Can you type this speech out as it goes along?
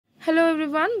Hello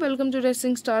everyone, welcome to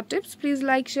Racing Star Tips. Please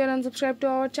like, share and subscribe to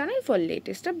our channel for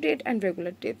latest update and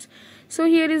regular tips. So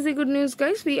here is the good news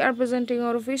guys, we are presenting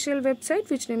our official website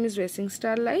which name is Racing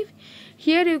Star Live.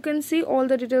 Here you can see all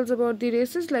the details about the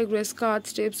races like race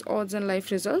cards, tips, odds and live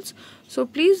results. So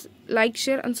please like,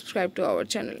 share and subscribe to our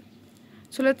channel.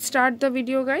 So let's start the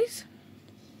video guys.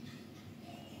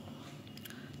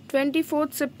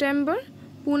 24th September.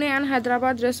 Pune and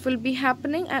Hyderabad race will be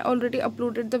happening. I already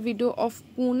uploaded the video of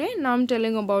Pune. Now I'm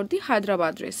telling about the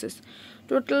Hyderabad races.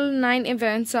 Total 9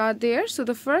 events are there. So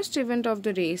the first event of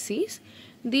the race is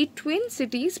the Twin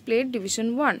Cities Plate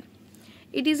Division 1.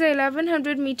 It is a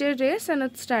 1100 meter race and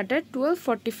it started at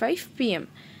 12:45 p.m.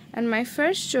 And my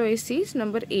first choice is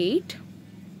number 8.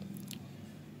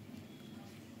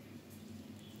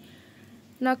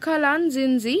 Nakhalan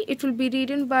Zinzi. It will be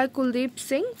ridden by Kuldeep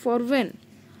Singh for win.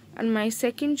 And my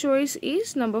second choice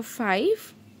is number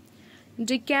 5.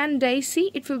 Deccan Daisy.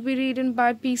 It will be ridden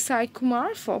by P. Sai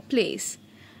Kumar for place.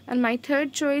 And my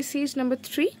third choice is number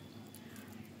 3.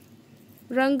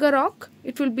 Rangarok.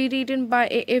 It will be ridden by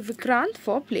A. Vikrant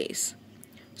for place.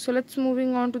 So let's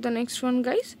moving on to the next one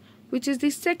guys, which is the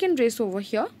second race over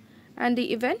here. And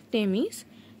the event name is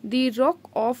the Rock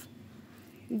of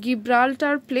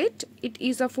Gibraltar Plate. It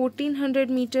is a 1400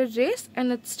 meter race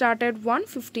and it started at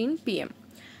 1:15 p.m.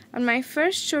 And my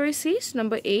first choice is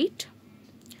number 8.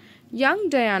 Young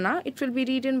Diana. It will be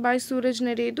ridden by Suraj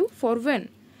Naredu for win.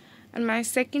 And my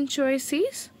second choice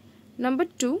is number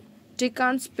 2.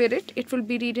 Deccan Spirit. It will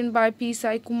be ridden by P.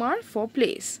 Sai Kumar for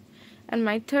place. And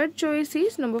my third choice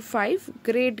is number 5.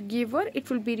 Great Giver. It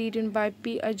will be ridden by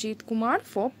P. Ajit Kumar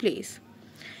for place.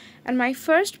 And my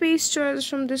first base choice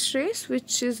from this race,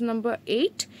 which is number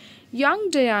 8. Young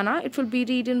Diana. It will be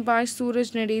ridden by Suraj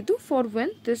Naredu for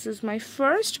win. This is my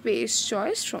first base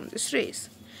choice from this race.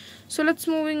 So let's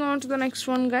moving on to the next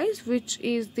one guys, which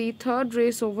is the third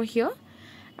race over here.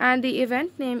 And the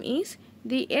event name is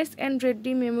the S.N.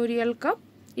 Reddy Memorial Cup.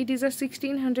 It is a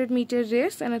 1600 meter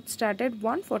race and it started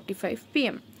 1:45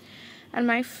 p.m. And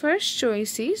my first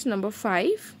choice is number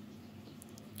 5.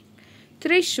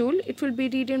 Trishul. It will be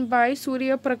ridden by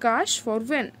Surya Prakash for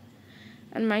win.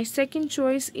 And my second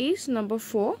choice is number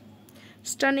 4.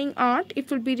 Stunning Art. It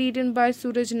will be ridden by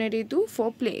Suraj Naredu for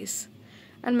place.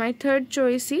 And my third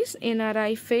choice is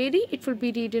NRI Fairy. It will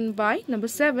be ridden by number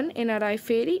 7. NRI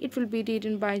Fairy. It will be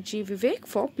ridden by G. Vivek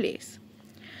for place.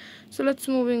 So let's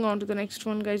moving on to the next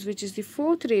one guys, which is the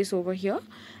fourth race over here.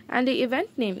 And the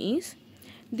event name is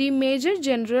the Major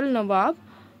General Nawab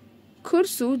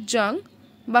Khursu Jung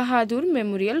Bahadur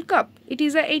Memorial Cup. It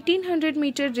is a 1800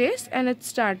 meter race and it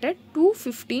started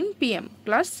 2:15 p.m.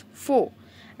 plus 4.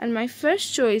 And my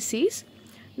first choice is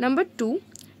number 2.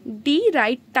 D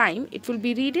Right Time. It will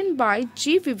be ridden by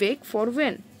G. Vivek for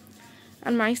win.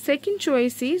 And my second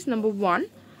choice is number 1.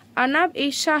 Anab A.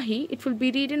 Shahi. It will be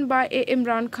ridden by A.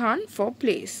 Imran Khan for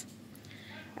place.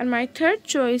 And my third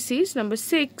choice is number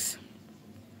 6.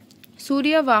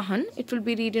 Surya Vahan. It will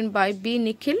be ridden by B.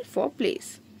 Nikhil for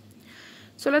place.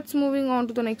 So let's moving on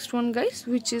to the next one guys,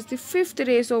 which is the fifth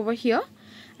race over here.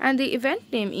 And the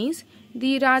event name is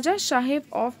the Raja Sahib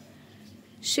of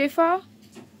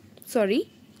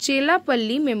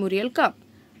Chelapalli Memorial Cup.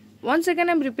 Once again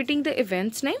I'm repeating the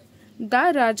event's name. The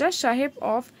Raja Sahib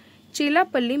of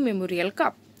Chelapalli Memorial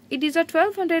Cup. It is a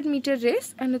 1200 meter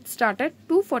race and it started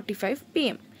 2:45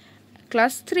 p.m.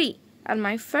 Class 3. And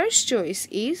my first choice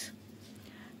is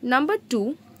number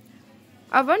 2.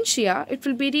 Avanshia. It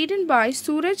will be ridden by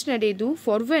Suraj Naredu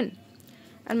for win.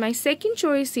 And my second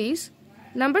choice is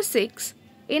number 6.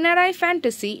 NRI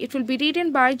Fantasy. It will be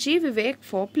ridden by G. Vivek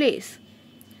for place.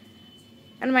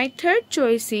 And my third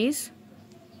choice is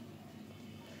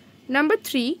number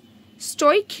 3.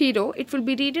 Stoic Hero. It will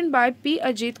be ridden by P.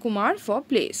 Ajit Kumar for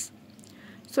place.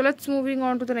 So let's moving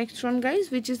on to the next one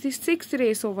guys, which is the sixth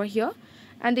race over here.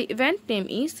 And the event name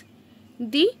is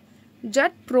the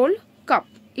Jat Prol Cup.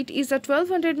 It is a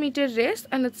 1200 meter race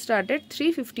and it started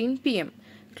 3:15 p.m.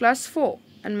 Class 4.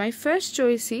 And my first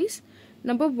choice is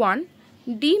number 1.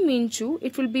 D. Minchu.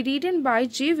 It will be ridden by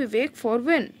G. Vivek for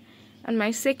win. And my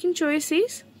second choice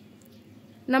is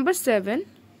number 7.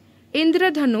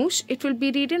 Indradhanush. It will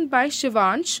be ridden by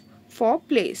Shivansh for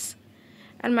place.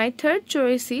 And my third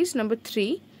choice is number 3.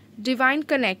 Divine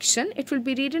Connection. It will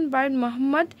be ridden by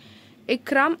Muhammad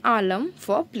Ikram Alam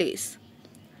for place.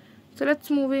 So let's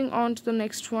moving on to the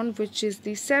next one, which is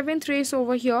the seventh race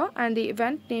over here. And the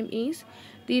event name is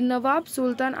the Nawab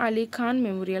Sultan Ali Khan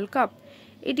Memorial Cup.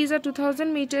 It is a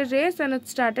 2000 meter race and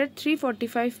it started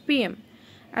 3:45 p.m.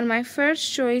 And my first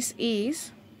choice is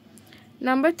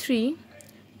number 3.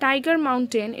 Tiger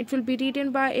Mountain. It will be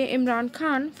ridden by A. Imran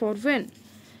Khan for win.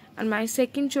 And my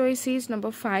second choice is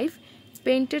number 5,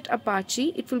 Painted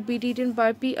Apache. It will be ridden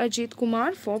by P. Ajit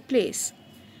Kumar for place.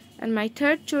 And my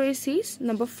third choice is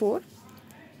number 4,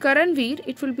 Karanveer.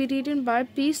 It will be ridden by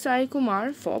P. Sai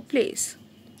Kumar for place.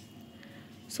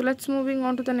 So let's moving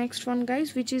on to the next one,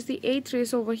 guys, which is the 8th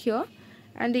race over here,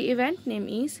 and the event name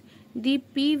is the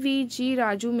PVG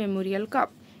Raju Memorial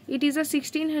Cup. It is a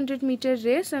 1600 meter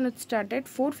race and it started at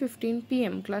 4:15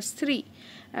 p.m. class 3.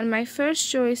 And my first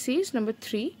choice is number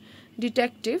 3,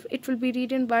 Detective. It will be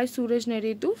ridden by Suraj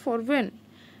Neredu for win.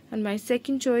 And my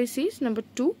second choice is number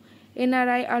 2,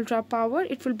 NRI Ultra Power.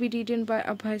 It will be ridden by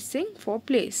Abhay Singh for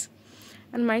place.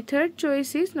 And my third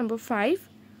choice is number 5,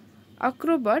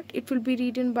 Acrobat. It will be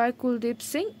ridden by Kuldeep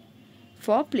Singh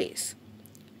for place.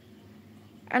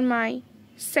 And my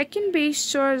second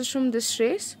base choice from this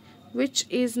race, which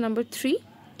is number 3,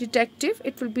 Detective.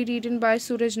 It will be ridden by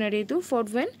Suraj Naredu for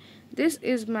win. This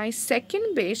is my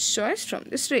second base choice from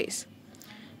this race.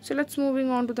 So let's moving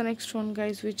on to the next one,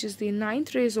 guys, which is the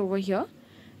 9th race over here,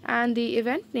 and the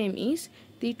event name is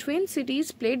the Twin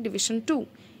Cities Plate Division 2.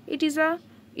 It is a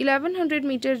 1100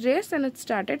 meter race and it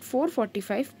started at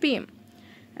 4:45 p.m.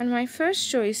 And my first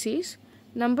choice is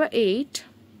number 8,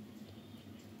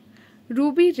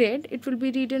 Ruby Red. It will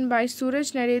be ridden by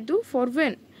Suraj Naredu for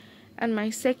win. And my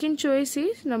second choice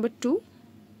is number 2,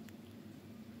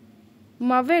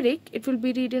 Maverick. It will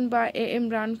be ridden by A.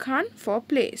 Imran Khan for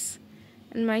place.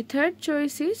 And my third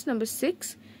choice is number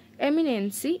 6,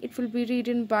 Eminency. It will be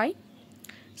ridden by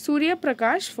Surya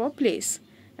Prakash for place.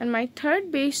 And my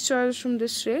third base choice from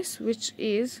this race, which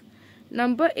is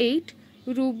number 8,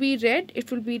 Ruby Red. It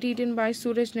will be ridden by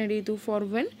Suraj Naredu for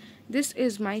win. This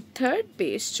is my third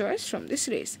base choice from this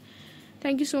race.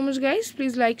 Thank you so much, guys.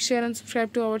 Please like, share and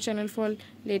subscribe to our channel for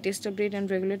latest update and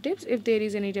regular tips. If there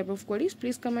is any type of queries,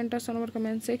 please comment us on our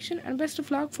comment section, and best of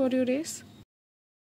luck for your race.